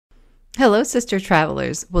Hello, sister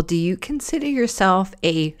travelers. Well, do you consider yourself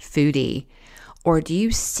a foodie or do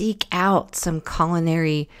you seek out some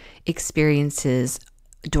culinary experiences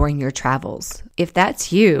during your travels? If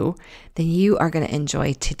that's you, then you are going to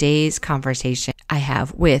enjoy today's conversation I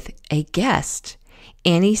have with a guest,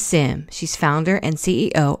 Annie Sim. She's founder and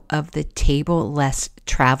CEO of The Table Less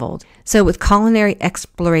Traveled. So, with culinary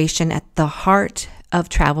exploration at the heart of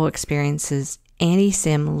travel experiences, Annie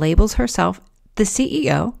Sim labels herself the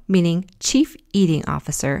CEO, meaning Chief Eating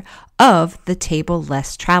Officer of The Table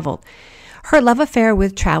Less Traveled. Her love affair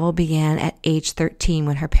with travel began at age 13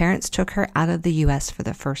 when her parents took her out of the U.S. for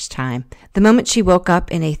the first time. The moment she woke up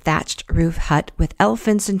in a thatched roof hut with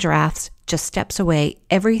elephants and giraffes just steps away,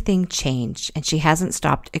 everything changed, and she hasn't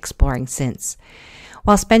stopped exploring since.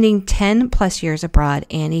 While spending 10 plus years abroad,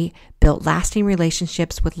 Annie built lasting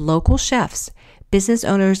relationships with local chefs, business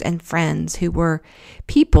owners, and friends who were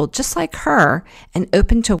people just like her and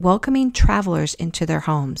open to welcoming travelers into their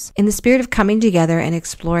homes. In the spirit of coming together and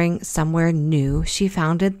exploring somewhere new, she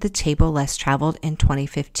founded The Table Less Traveled in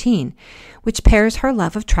 2015, which pairs her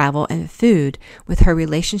love of travel and food with her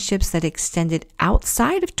relationships that extended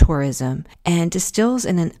outside of tourism and distills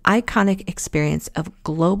in an iconic experience of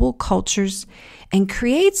global cultures and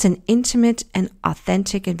creates an intimate and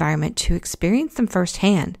authentic environment to experience them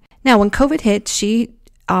firsthand. Now, when COVID hit, she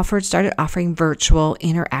started offering virtual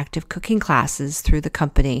interactive cooking classes through the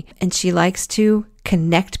company, and she likes to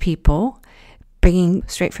connect people, bringing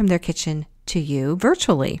straight from their kitchen to you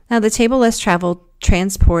virtually. Now, The Table Less Traveled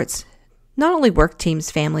transports not only work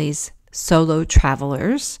teams, families, solo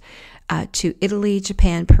travelers to Italy,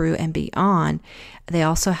 Japan, Peru, and beyond. They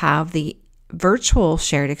also have the virtual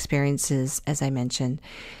shared experiences, as I mentioned,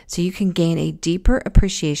 so you can gain a deeper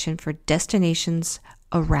appreciation for destinations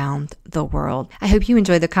around the world. I hope you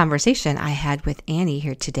enjoyed the conversation I had with Annie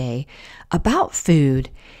here today about food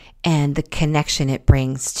and the connection it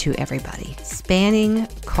brings to everybody, spanning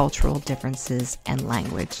cultural differences and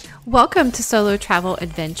language. Welcome to Solo Travel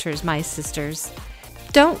Adventures, my sisters.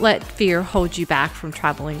 Don't let fear hold you back from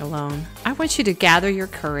traveling alone. I want you to gather your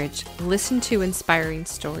courage, listen to inspiring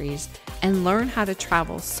stories, and learn how to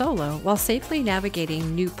travel solo while safely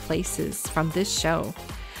navigating new places from this show.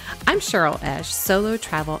 I'm Cheryl Esch, solo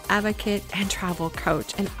travel advocate and travel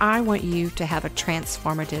coach, and I want you to have a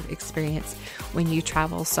transformative experience when you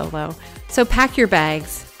travel solo. So pack your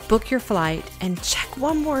bags, book your flight, and check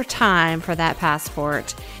one more time for that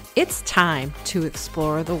passport. It's time to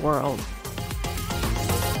explore the world.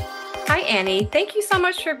 Hi, Annie. Thank you so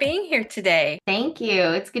much for being here today. Thank you.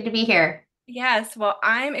 It's good to be here. Yes, well,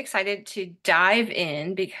 I'm excited to dive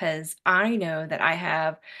in because I know that I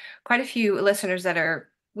have quite a few listeners that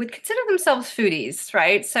would consider themselves foodies,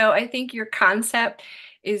 right? So I think your concept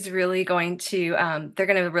is really going to they're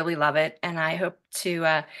going to really love it, and I hope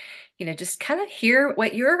to just kind of hear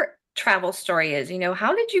what your travel story is.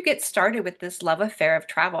 How did you get started with this love affair of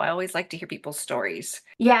travel? I always like to hear people's stories.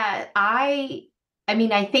 Yeah, I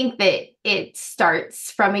think that it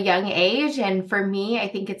starts from a young age, and for me, I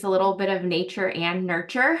think it's a little bit of nature and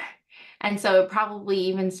nurture. And so it probably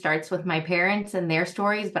even starts with my parents and their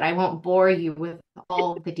stories, but I won't bore you with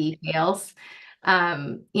all the details.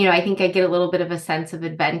 I think I get a little bit of a sense of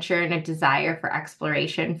adventure and a desire for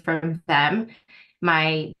exploration from them.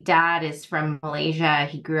 My dad is from Malaysia.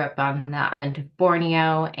 He grew up on the island of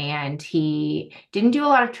Borneo, and he didn't do a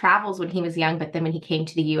lot of travels when he was young. But then when he came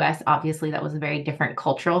to the US, obviously that was a very different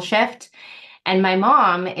cultural shift. And my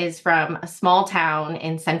mom is from a small town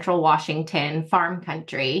in central Washington, farm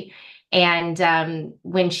country. And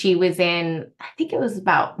when she was I think it was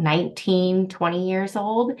about 19, 20 years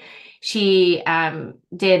old, she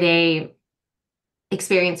did a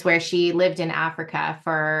experience where she lived in Africa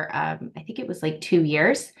for I think it was like 2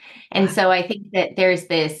 years. And Wow. so I think that there's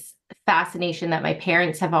this fascination that my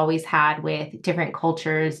parents have always had with different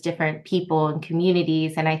cultures, different people and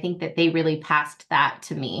communities. And I think that they really passed that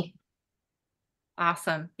to me.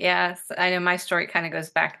 Awesome. Yes. I know my story kind of goes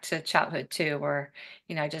back to childhood too, where,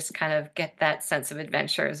 I just kind of get that sense of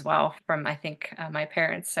adventure as well from, I think, my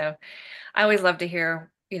parents. So I always love to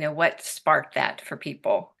hear, what sparked that for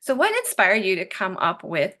people. So what inspired you to come up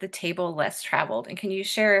with The Table Less Traveled? And can you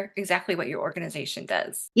share exactly what your organization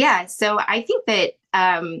does? Yeah, so I think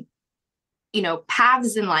that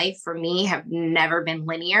paths in life for me have never been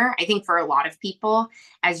linear. I think for a lot of people,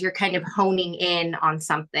 as you're kind of honing in on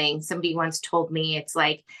something, somebody once told me it's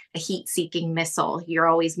like a heat seeking missile. You're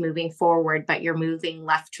always moving forward, but you're moving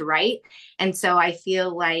left to right. And so I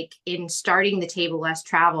feel like in starting The Table Less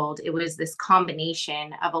Traveled, it was this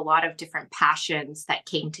combination of a lot of different passions that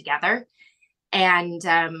came together. And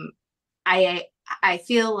I I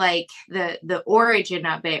feel like the origin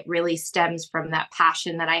of it really stems from that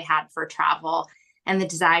passion that I had for travel and the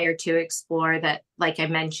desire to explore that, like I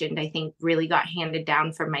mentioned, I think really got handed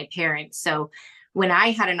down from my parents. So when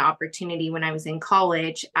I had an opportunity when I was in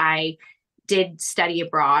college, I did study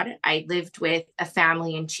abroad. I lived with a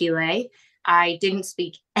family in Chile. I didn't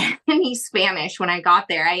speak any Spanish when I got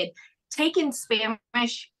there. I had taken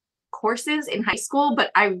Spanish courses in high school,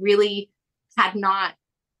 but I really had not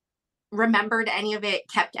remembered any of it,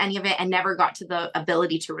 kept any of it, and never got to the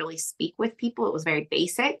ability to really speak with people. It was very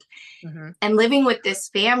basic. Mm-hmm. And living with this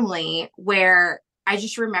family where I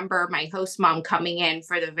just remember my host mom coming in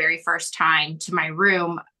for the very first time to my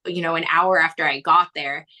room, an hour after I got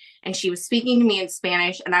there. And she was speaking to me in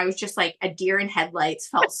Spanish. And I was just like a deer in headlights,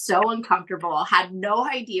 felt so uncomfortable, had no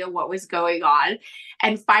idea what was going on.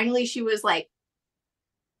 And finally, she was like,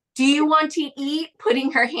 do you want to eat?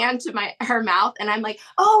 Putting her hand to her mouth. And I'm like,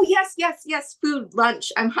 oh, yes, yes, yes, food,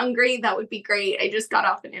 lunch. I'm hungry. That would be great. I just got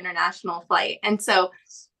off an international flight. And so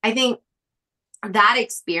I think that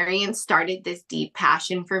experience started this deep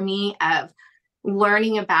passion for me of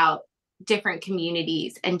learning about different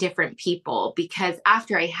communities and different people, because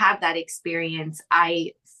after I had that experience,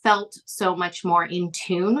 I felt so much more in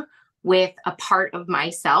tune with a part of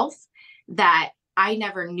myself that I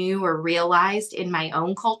never knew or realized in my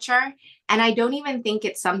own culture. And I don't even think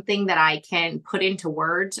it's something that I can put into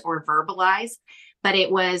words or verbalize, but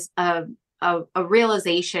it was a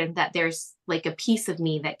realization that there's like a piece of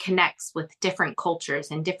me that connects with different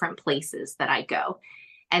cultures and different places that I go.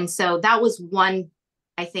 And so that was one,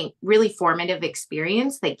 I think, really formative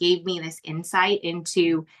experience that gave me this insight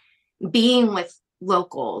into being with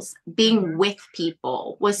locals, being Mm-hmm. with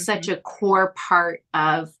people was Mm-hmm. such a core part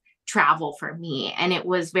of travel for me. And it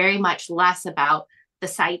was very much less about the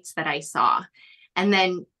sights that I saw. And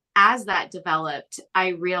then as that developed, I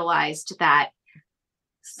realized that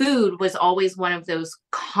food was always one of those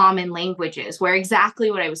common languages where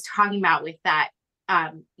exactly what I was talking about with that,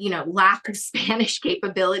 lack of Spanish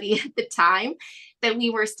capability at the time, that we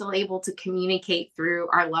were still able to communicate through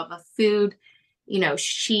our love of food.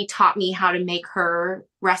 She taught me how to make her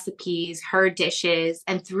recipes, her dishes.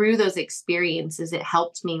 And through those experiences, it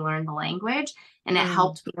helped me learn the language and it Mm.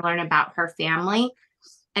 helped me learn about her family.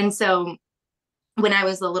 And so when I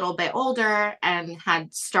was a little bit older and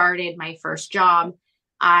had started my first job,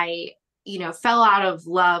 I, fell out of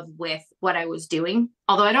love with what I was doing.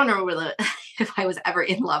 Although I don't know really if I was ever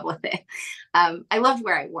in love with it. I loved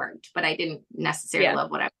where I worked, but I didn't necessarily Yeah.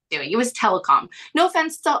 love what I was doing. It was telecom. No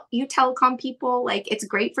offense to you telecom people. Like, it's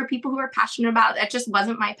great for people who are passionate about it. That just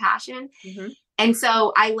wasn't my passion. Mm-hmm. And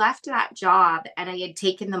so I left that job and I had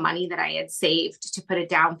taken the money that I had saved to put a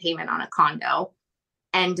down payment on a condo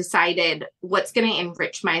and decided what's going to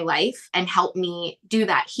enrich my life and help me do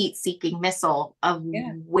that heat-seeking missile of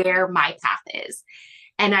Yeah. where my path is.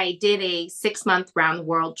 And I did a 6-month round the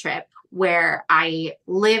world trip where I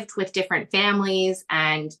lived with different families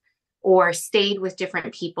or stayed with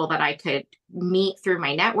different people that I could meet through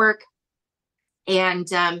my network. And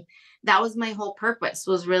that was my whole purpose,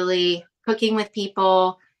 was really cooking with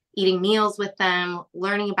people, eating meals with them,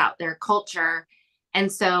 learning about their culture. And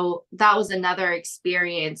so that was another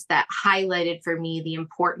experience that highlighted for me the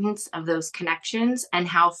importance of those connections and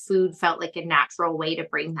how food felt like a natural way to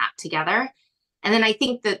bring that together. And then I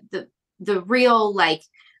think that the real, like,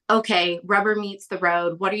 okay, rubber meets the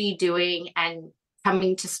road, what are you doing? And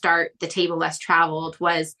coming to start the Table Less Traveled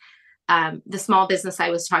was the small business I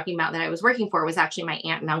was talking about that I was working for was actually my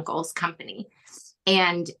aunt and uncle's company.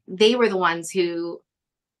 And they were the ones who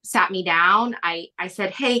sat me down. I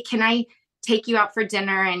said, hey, can I take you out for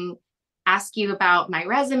dinner and ask you about my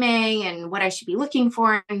resume and what I should be looking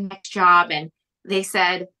for in the next job? And they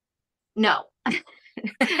said, no.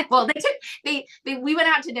 Well, we went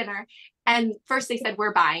out to dinner, and first they said,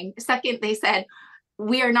 we're buying. Second, they said,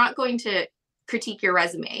 we are not going to critique your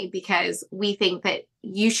resume because we think that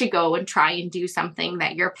you should go and try and do something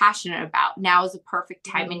that you're passionate about. Now is a perfect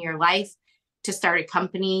time in your life to start a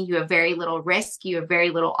company. You have very little risk. You have very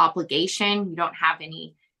little obligation. You don't have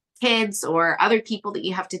any kids or other people that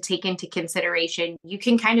you have to take into consideration. You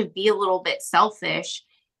can kind of be a little bit selfish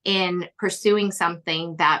in pursuing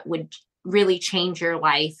something that would really change your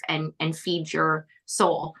life and feed your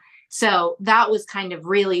soul. So that was kind of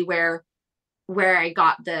really where I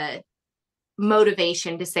got the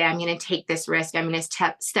motivation to say, I'm going to take this risk. I'm going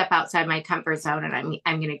to step outside my comfort zone, and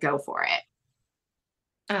I'm going to go for it.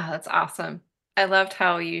 Oh, that's awesome. I loved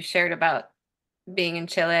how you shared about being in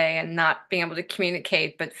Chile and not being able to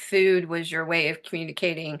communicate, but food was your way of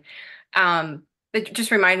communicating. It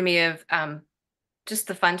just reminded me of just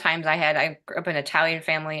the fun times I had. I grew up in an Italian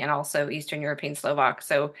family and also Eastern European Slovak.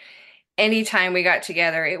 So anytime we got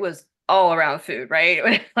together, it was all around food,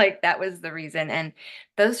 right? Like that was the reason. And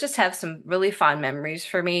those just have some really fond memories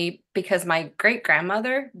for me because my great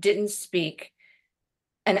grandmother didn't speak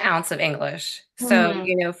an ounce of English. So,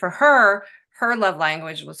 Mhm. for her, her love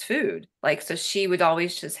language was food. Like, so she would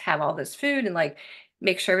always just have all this food and like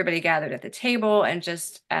make sure everybody gathered at the table and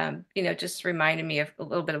just, just reminded me of a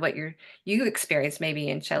little bit of what you experienced maybe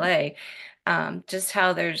in Chile. Just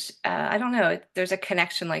how there's, I don't know, there's a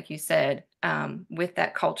connection, like you said, with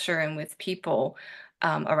that culture and with people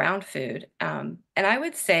around food. And I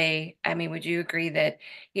would say, I mean, would you agree that,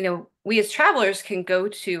 we as travelers can go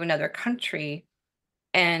to another country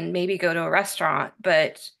and maybe go to a restaurant,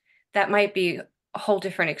 but that might be a whole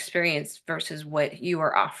different experience versus what you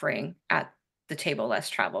are offering at the table less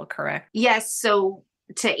traveled, correct? Yes. So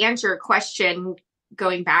to answer your question,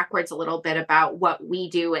 going backwards a little bit about what we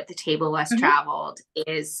do at the table less Hmm. traveled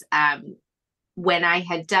is when I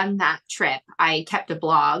had done that trip, I kept a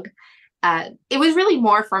blog. It was really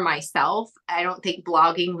more for myself. I don't think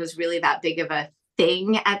blogging was really that big of a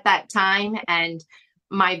thing at that time. And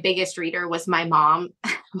my biggest reader was my mom.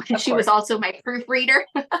 Of She was course. also my proofreader.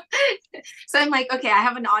 So I'm like, okay, I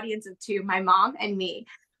have an audience of two, my mom and me.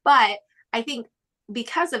 But I think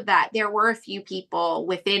because of that, there were a few people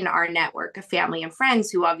within our network of family and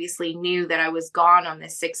friends who obviously knew that I was gone on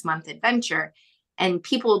this 6-month adventure. And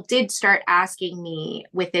people did start asking me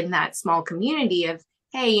within that small community of,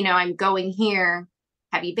 hey, I'm going here.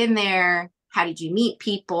 Have you been there? How did you meet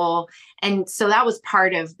people? And so that was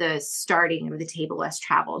part of the starting of the table less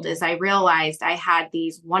traveled, is I realized I had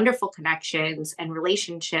these wonderful connections and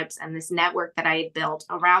relationships and this network that I had built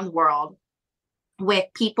around the world with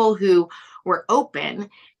people who were open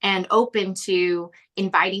to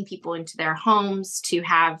inviting people into their homes to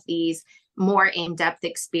have these more in-depth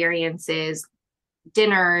experiences,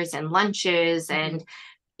 dinners and lunches, Mhm. and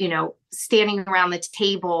standing around the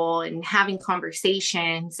table and having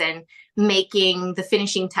conversations and making the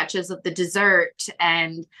finishing touches of the dessert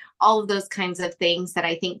and all of those kinds of things that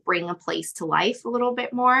I think bring a place to life a little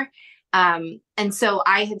bit more. And so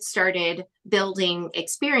I had started building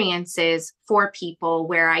experiences for people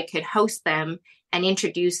where I could host them and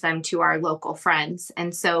introduce them to our local friends.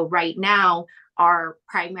 And so right now, our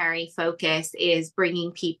primary focus is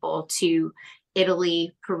bringing people to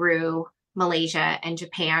Italy, Peru, Malaysia, and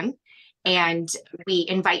Japan. And we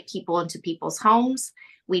invite people into people's homes.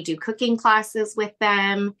 We do cooking classes with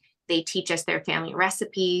them. They teach us their family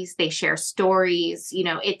recipes. They share stories.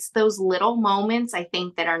 It's those little moments, I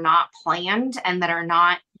think, that are not planned and that are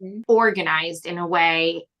not Mhm. organized in a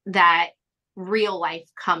way that real life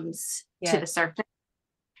comes to the Yes. surface.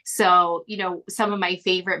 So, some of my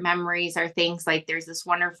favorite memories are things like there's this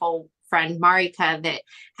wonderful friend, Marika, that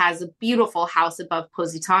has a beautiful house above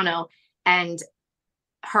Positano. And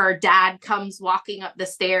her dad comes walking up the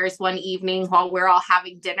stairs one evening while we're all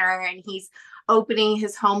having dinner, and he's opening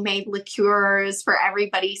his homemade liqueurs for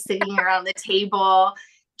everybody sitting around the table,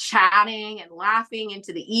 chatting and laughing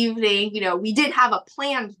into the evening. We did have a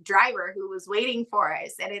planned driver who was waiting for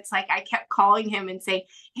us. And it's like I kept calling him and saying,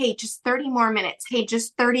 hey, just 30 more minutes. Hey,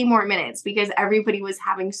 just 30 more minutes, because everybody was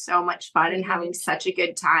having so much fun and having Mhm. such a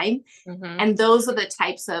good time. Mhm. And those are the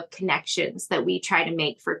types of connections that we try to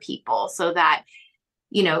make for people, so that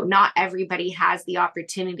not everybody has the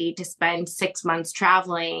opportunity to spend 6 months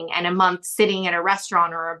traveling and a month sitting at a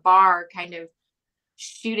restaurant or a bar, kind of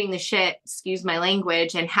shooting the shit, excuse my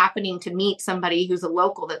language, and happening to meet somebody who's a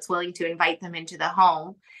local that's willing to invite them into the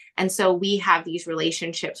home. And so we have these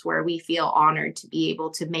relationships where we feel honored to be able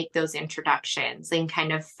to make those introductions and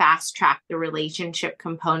kind of fast track the relationship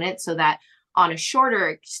component, so that on a shorter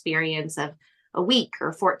experience of a week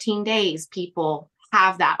or 14 days, people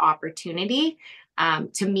have that opportunity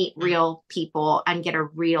to meet real people and get a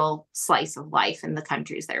real slice of life in the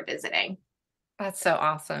countries they're visiting. That's so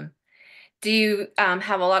awesome. Do you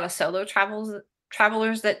have a lot of solo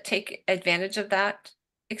travelers that take advantage of that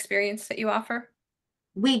experience that you offer?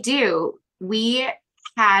 We do. We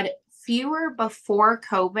had fewer before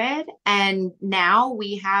COVID, and now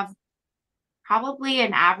we have probably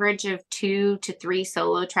an average of 2 to 3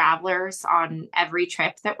 solo travelers on every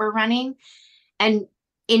trip that we're running. And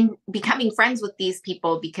in becoming friends with these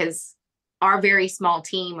people, because our very small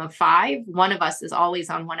team of 5, one of us is always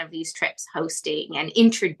on one of these trips hosting and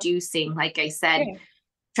introducing, like I said, Yeah.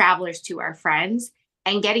 travelers to our friends,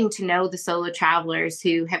 and getting to know the solo travelers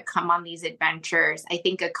who have come on these adventures. I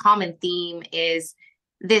think a common theme is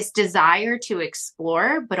this desire to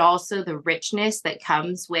explore, but also the richness that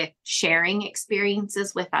comes with sharing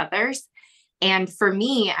experiences with others. And for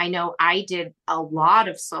me, I know I did a lot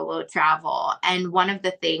of solo travel. And one of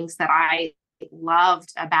the things that I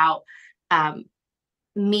loved about um,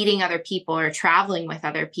 meeting other people or traveling with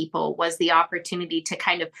other people was the opportunity to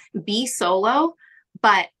kind of be solo,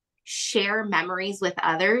 but share memories with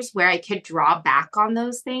others where I could draw back on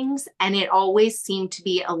those things. And it always seemed to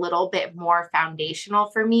be a little bit more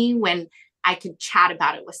foundational for me when I could chat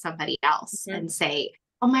about it with somebody else Mhm. and say,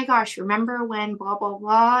 oh my gosh, remember when blah, blah,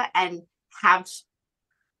 blah, and have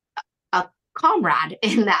a comrade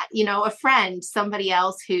in that, a friend, somebody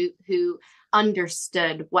else who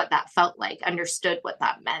understood what that felt like, understood what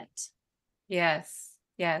that meant. Yes,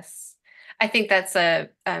 yes. I think that's a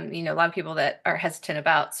lot of people that are hesitant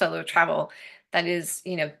about solo travel. That is,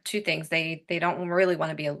 two things. They don't really want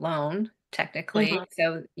to be alone, technically. Mhm.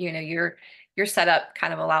 So, your setup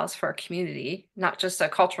kind of allows for a community, not just a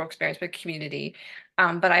cultural experience, but community.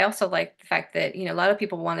 But I also like the fact that, a lot of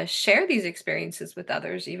people want to share these experiences with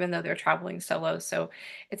others, even though they're traveling solo. So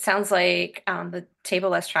it sounds like the Table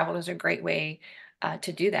Less Traveled is a great way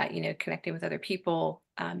to do that, connecting with other people,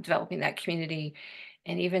 developing that community,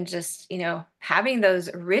 and even just, having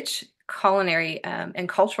those rich culinary and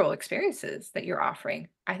cultural experiences that you're offering.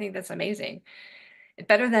 I think that's amazing.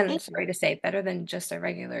 Better than, sorry to say, better than just a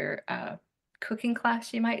regular cooking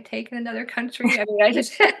class you might take in another country. I mean,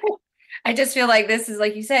 I just feel like this is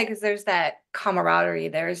like you said, because there's that camaraderie,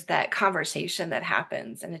 there's that conversation that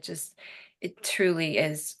happens, and it truly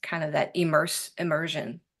is kind of that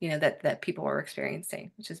immersion, that people are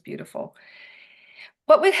experiencing, which is beautiful.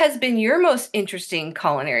 Has been your most interesting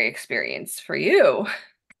culinary experience for you?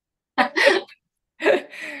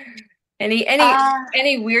 Any any Uh,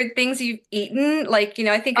 any weird things you've eaten? Like,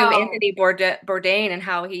 I think of oh, Anthony Bourdain and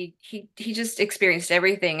how he just experienced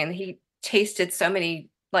everything, and he tasted so many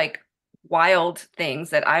like wild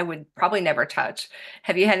things that I would probably never touch.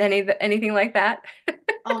 Have you had anything like that?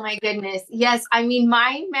 oh my goodness. Yes. I mean,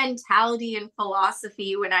 my mentality and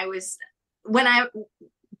philosophy when I,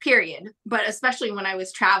 period, but especially when I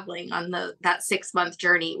was traveling on that 6 month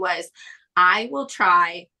journey was I will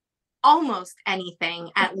try almost anything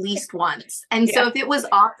at least once. And Yeah. so if it was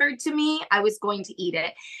offered to me, I was going to eat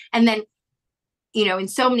it. And then, in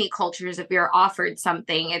so many cultures, if you're offered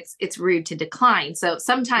something, it's rude to decline. So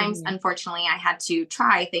sometimes, Mhm. unfortunately, I had to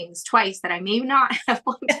try things twice that I may not have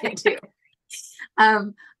wanted to.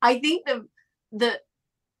 I think the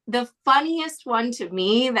the funniest one to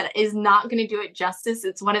me that is not going to do it justice,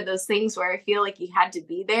 it's one of those things where I feel like you had to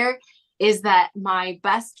be there, is that my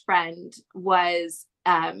best friend was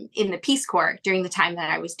in the Peace Corps during the time that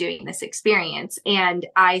I was doing this experience. And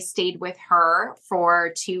I stayed with her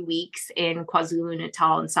for 2 weeks in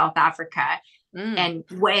KwaZulu-Natal in South Africa, Mm,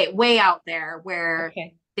 and way, way out there where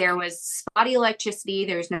okay. there was spotty electricity,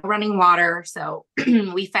 there's no running water. So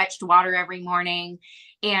we fetched water every morning.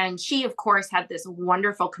 And she, of course, had this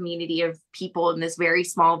wonderful community of people in this very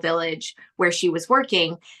small village where she was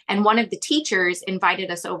working. And one of the teachers invited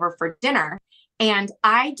us over for dinner. And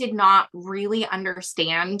I did not really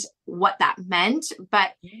understand what that meant,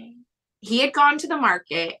 but he had gone to the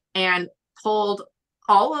market and pulled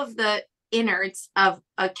all of the innards of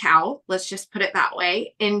a cow, let's just put it that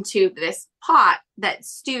way, into this pot that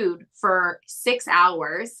stewed for 6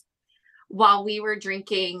 hours while we were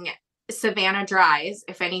drinking Savannah Dries,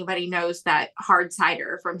 if anybody knows that hard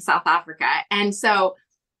cider from South Africa. And so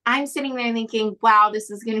I'm sitting there thinking, wow, this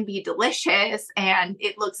is going to be delicious. And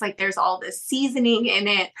it looks like there's all this seasoning in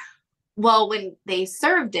it. Well, when they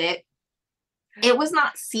served it, it was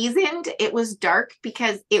not seasoned. It was dark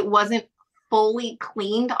because it wasn't fully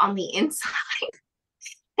cleaned on the inside.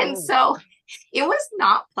 And Oh, so it was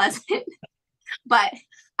not pleasant, but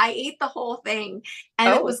I ate the whole thing.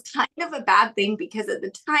 And it oh, was kind of a bad thing because at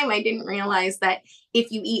the time I didn't realize that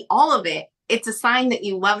if you eat all of it, it's a sign that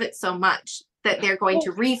you love it so much that they're going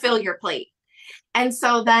to refill your plate. And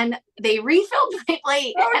so then they refilled my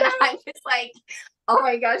plate, oh and I was like, oh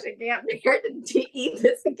my gosh, I can't bear to eat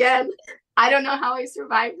this again. I don't know how I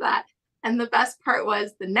survived that. And the best part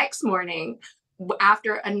was the next morning,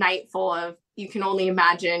 after a night full of, you can only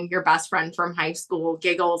imagine your best friend from high school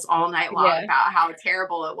giggles all night long yeah. about how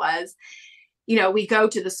terrible it was. We go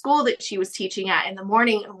to the school that she was teaching at in the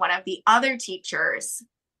morning, and one of the other teachers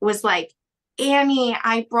was like, Annie,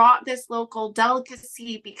 I brought this local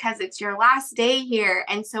delicacy because it's your last day here.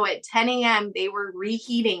 And so at 10 a.m., they were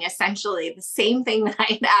reheating essentially the same thing that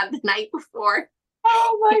I had the night before.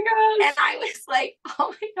 Oh my And gosh. I was like,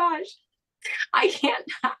 oh my gosh, I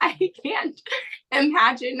can't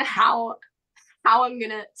imagine how I'm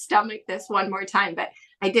gonna stomach this one more time. But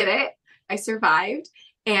I did it. I survived.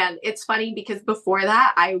 And it's funny because before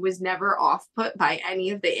that, I was never off put by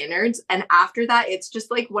any of the innards. And after that, it's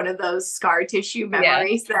just like one of those scar tissue Yeah,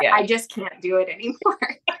 memories that yeah. I just can't do it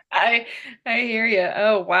anymore. I I hear you.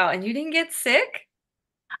 Oh, wow. And you didn't get sick?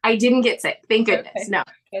 I didn't get sick. Thank goodness. Okay. No.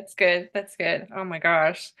 That's good. That's good. Oh my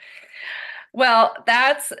gosh. Well,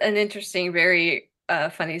 that's an interesting, very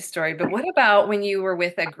funny story. But what about when you were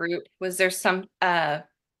with a group? Was there some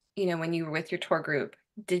when you were with your tour group,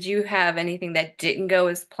 did you have anything that didn't go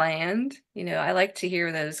as planned? I like to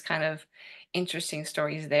hear those kind of interesting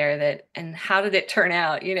stories there and how did it turn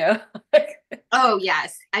out? Oh,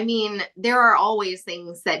 yes. I mean, there are always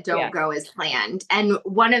things that Yeah. don't go as planned. And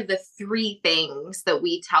one of the three things that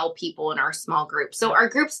we tell people in our small groups. So our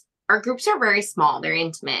groups are very small. They're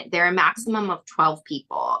intimate. They're a maximum of 12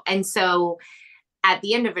 people. And so at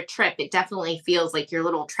the end of a trip, it definitely feels like your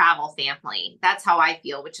little travel family. That's how I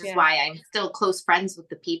feel, which is Yeah. why I'm still close friends with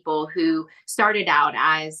the people who started out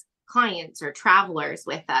as clients or travelers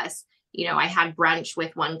with us. I had brunch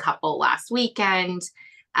with one couple last weekend.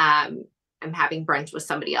 I'm having brunch with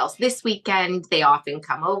somebody else this weekend. They often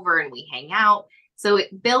come over and we hang out. So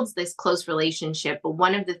it builds this close relationship. But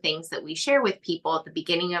one of the things that we share with people at the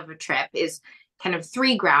beginning of a trip is kind of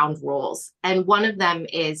three ground rules. And one of them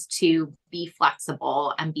is to be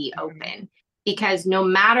flexible and be open. Because no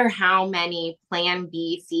matter how many plan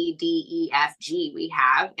B, C, D, E, F, G we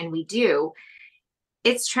have, and we do,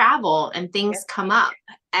 it's travel and things come up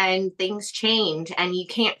and things change and you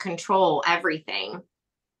can't control everything.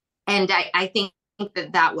 And I think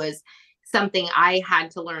that was something I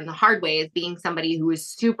had to learn the hard way, as being somebody who was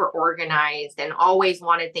super organized and always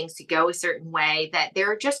wanted things to go a certain way, that there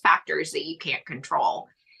are just factors that you can't control.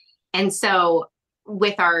 And so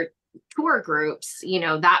with our tour groups,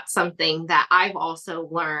 that's something that I've also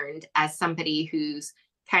learned as somebody who's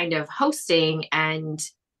kind of hosting and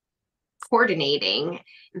coordinating,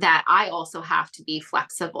 that I also have to be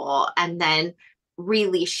flexible and then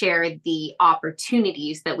really share the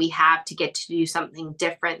opportunities that we have to get to do something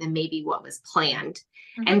different than maybe what was planned.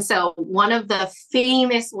 Mhm. And so one of the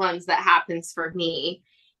famous ones that happens for me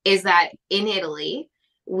is that in Italy,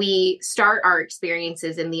 we start our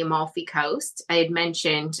experiences in the Amalfi Coast. I had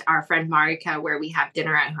mentioned our friend Marika, where we have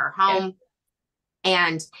dinner at her Yeah. home.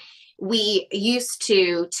 And we used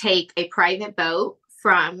to take a private boat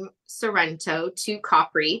from Sorrento to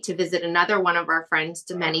Capri to visit another one of our friends,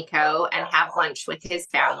 Domenico, and have lunch with his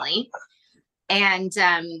family. And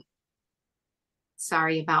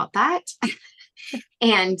sorry about that.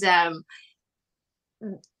 And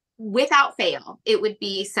without fail, it would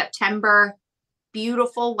be September,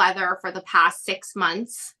 beautiful weather for the past 6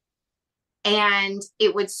 months. And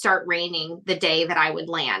it would start raining the day that I would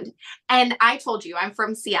land. And I told you, I'm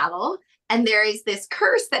from Seattle. And there is this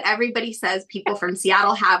curse that everybody says people from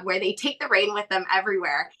Seattle have, where they take the rain with them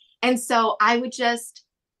everywhere. And so I would just,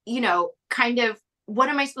 kind of, what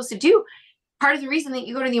am I supposed to do? Part of the reason that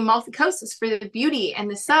you go to the Amalfi Coast is for the beauty and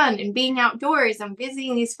the sun and being outdoors and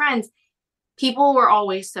visiting these friends. People were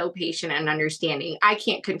always so patient and understanding. I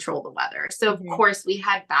can't control the weather. So, of course, we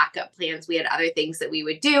had backup plans. We had other things that we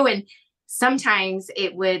would do. And sometimes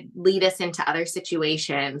it would lead us into other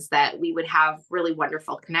situations that we would have really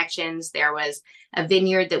wonderful connections. There was a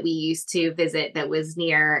vineyard that we used to visit that was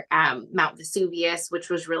near Mount Vesuvius, which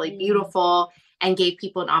was really beautiful and gave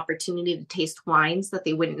people an opportunity to taste wines that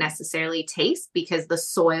they wouldn't necessarily taste, because the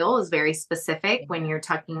soil is very specific when you're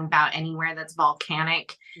talking about anywhere that's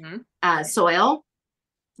volcanic soil.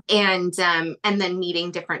 And then meeting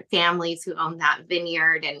different families who own that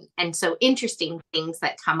vineyard, and so interesting things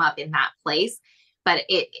that come up in that place. But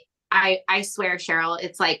I swear, Cheryl,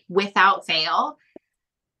 it's like without fail.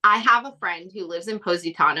 I have a friend who lives in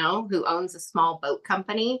Positano who owns a small boat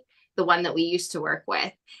company, the one that we used to work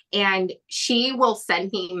with, and she will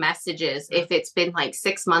send me messages if it's been like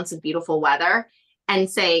 6 months of beautiful weather and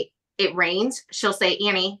say it rains. She'll say,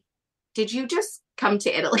 Annie, did you just come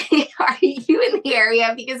to Italy? Are you in the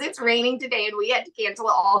area? Because it's raining today and we had to cancel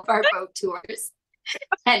all of our boat tours.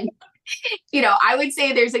 And, I would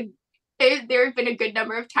say there have been a good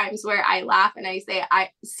number of times where I laugh and I say, I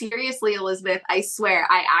seriously, Elizabeth, I swear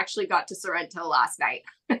I actually got to Sorrento last night.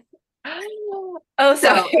 Oh,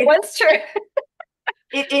 so it was true.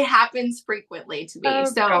 It happens frequently to me. Oh,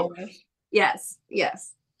 so gosh. yes.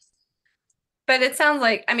 But it sounds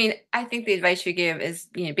like, I think the advice you give is,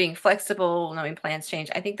 being flexible, knowing plans change.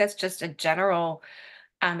 I think that's just a general,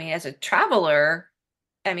 as a traveler,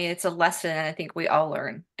 it's a lesson and I think we all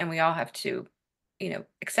learn and we all have to,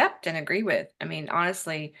 accept and agree with.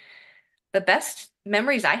 Honestly, the best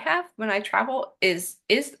memories I have when I travel is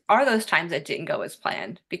are those times that didn't go as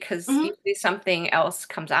planned, because Mhm. usually something else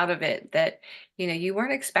comes out of it that, you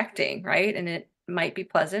weren't expecting, right? And it might be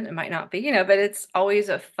pleasant, it might not be, but it's always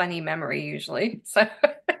a funny memory usually. So,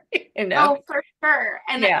 you know. Oh, for sure.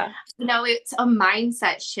 And Yeah. it's a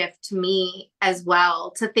mindset shift to me as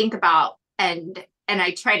well to think about, and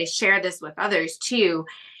I try to share this with others too.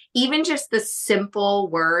 Even just the simple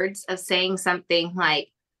words of saying something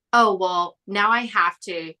like, "Oh, well, now I have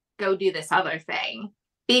to go do this other thing."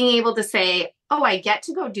 Being able to say, "Oh, I get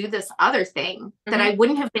to go do this other thing that I Hmm.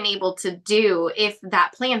 wouldn't have been able to do if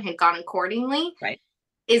that plan had gone accordingly," Right.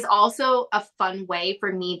 is also a fun way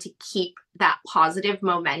for me to keep that positive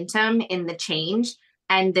momentum in the change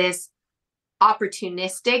and this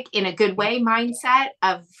opportunistic in a good way mindset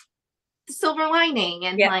of silver lining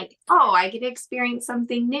and Yep. like, oh, I get to experience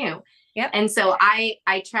something new. Yep. And so I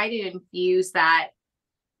try to infuse that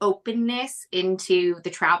openness into the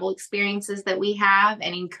travel experiences that we have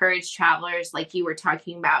and encourage travelers like you were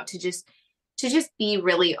talking about to just be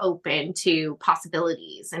really open to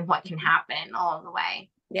possibilities and what can happen along the way.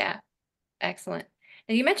 Yeah. Excellent.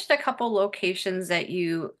 And you mentioned a couple locations that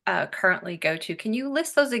you currently go to. Can you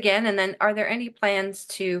list those again? And then are there any plans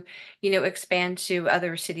to, expand to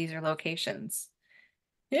other cities or locations?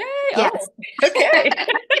 Yay. Yes. Oh, okay.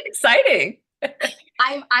 Exciting.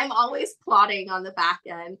 I'm always plotting on the back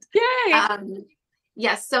end. Yay. Um,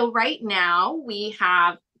 yes, so right now we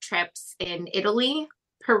have trips in Italy,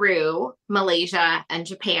 Peru, Malaysia, and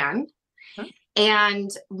Japan. Huh? And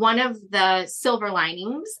one of the silver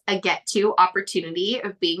linings, a get to opportunity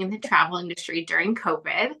of being in the travel industry during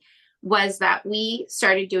COVID, was that we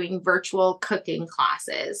started doing virtual cooking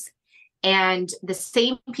classes. And the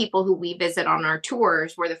same people who we visit on our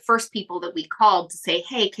tours were the first people that we called to say,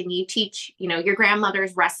 hey, can you teach, your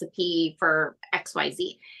grandmother's recipe for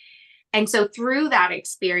XYZ? And so through that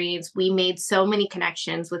experience, we made so many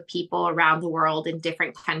connections with people around the world in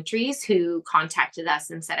different countries who contacted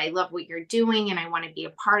us and said, I love what you're doing and I want to be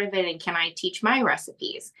a part of it. And can I teach my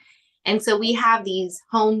recipes? And so we have these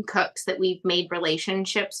home cooks that we've made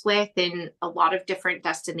relationships with in a lot of different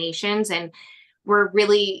destinations. And we're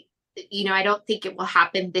really, I don't think it will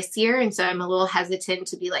happen this year. And so I'm a little hesitant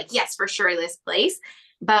to be like, yes, for sure, this place.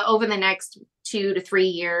 But over the next 2 to 3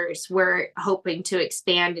 years, we're hoping to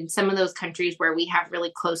expand. And some of those countries where we have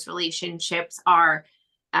really close relationships are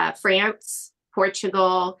France,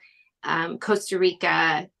 Portugal, Costa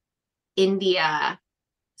Rica, India,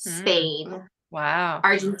 Mm, Spain, wow.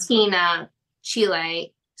 Argentina,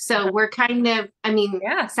 Chile. So we're kind of,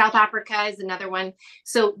 Yeah. South Africa is another one.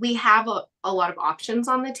 So we have a lot of options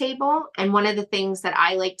on the table. And one of the things that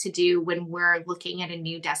I like to do when we're looking at a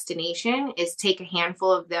new destination is take a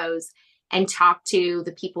handful of those and talk to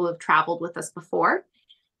the people who've traveled with us before,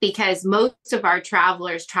 because most of our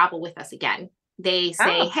travelers travel with us again. They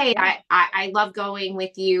say, Oh, hey, yeah. I love going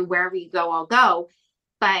with you. Wherever you go, I'll go.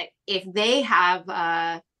 But if they have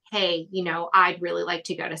hey, I'd really like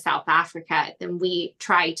to go to South Africa, then we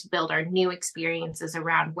try to build our new experiences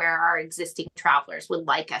around where our existing travelers would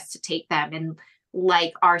like us to take them and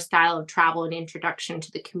like our style of travel and introduction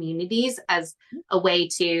to the communities as a way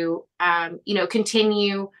to,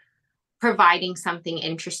 continue providing something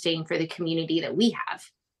interesting for the community that we have.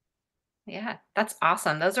 Yeah. That's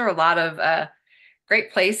awesome. Those are a lot of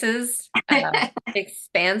great places,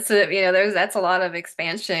 expansive, that's a lot of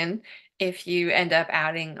expansion if you end up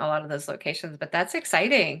adding a lot of those locations, but that's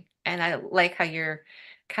exciting. And I like how you're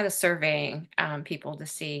kind of surveying people to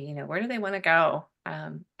see, where do they want to go?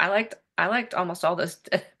 I liked almost all those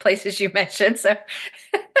places you mentioned. So,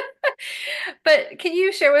 but can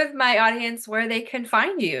you share with my audience where they can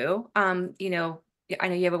find you? I know you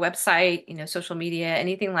have a website, social media,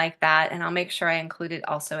 anything like that, and I'll make sure I include it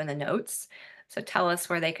also in the notes. So tell us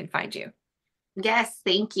where they can find you. Yes,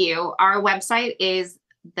 thank you. Our website is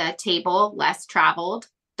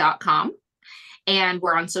thetablelesstraveled.com. And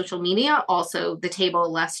we're on social media, also the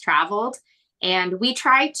table less traveled. And we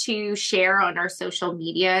try to share on our social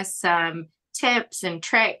media some tips and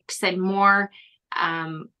tricks and more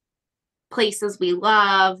um, places we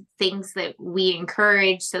love, things that we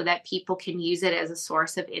encourage so that people can use it as a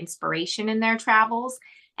source of inspiration in their travels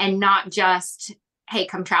and not just, hey,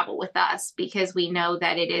 come travel with us, because we know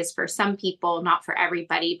that it is for some people, not for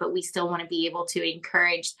everybody, but we still want to be able to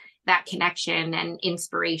encourage that connection and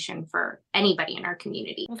inspiration for anybody in our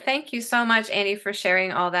community. Well, thank you so much, Annie, for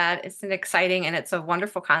sharing all that. It's an exciting and it's a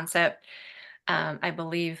wonderful concept. I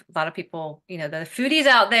believe a lot of people, the foodies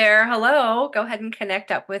out there, hello, go ahead and connect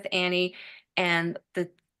up with Annie and the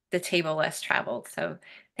table less traveled. So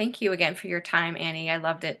thank you again for your time, Annie. I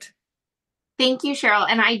loved it. Thank you, Cheryl.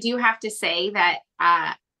 And I do have to say that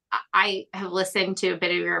I have listened to a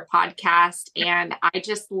bit of your podcast, and I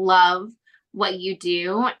just love what you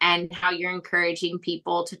do and how you're encouraging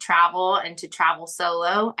people to travel and to travel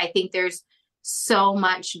solo. I think there's so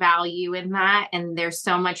much value in that, and there's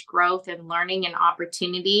so much growth and learning and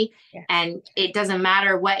opportunity. Yeah. And it doesn't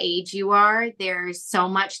matter what age you are, there's so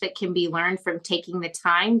much that can be learned from taking the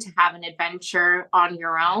time to have an adventure on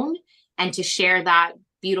your own and to share that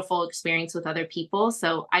beautiful experience with other people.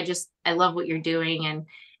 So I love what you're doing,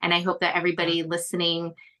 and I hope that everybody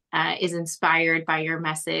listening is inspired by your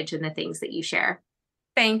message and the things that you share.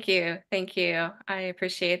 Thank you. Thank you. I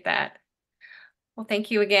appreciate that. Well,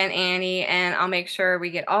 thank you again, Annie. And I'll make sure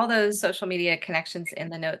we get all those social media connections in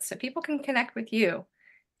the notes so people can connect with you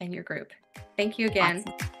and your group. Thank you again.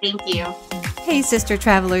 Awesome. Thank you. Hey, sister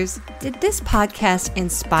travelers, did this podcast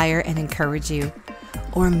inspire and encourage you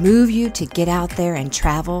or move you to get out there and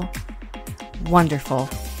travel? Wonderful.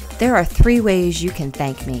 There are 3 ways you can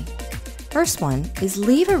thank me. First one is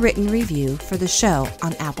leave a written review for the show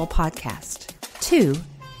on Apple Podcast. 2,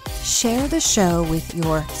 share the show with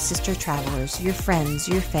your sister travelers, your friends,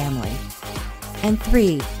 your family. And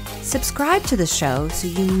 3, subscribe to the show so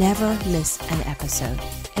you never miss an episode.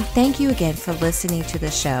 And thank you again for listening to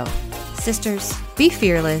the show. Sisters, be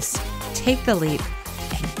fearless, take the leap,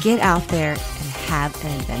 and get out there and have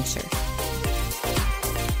an adventure.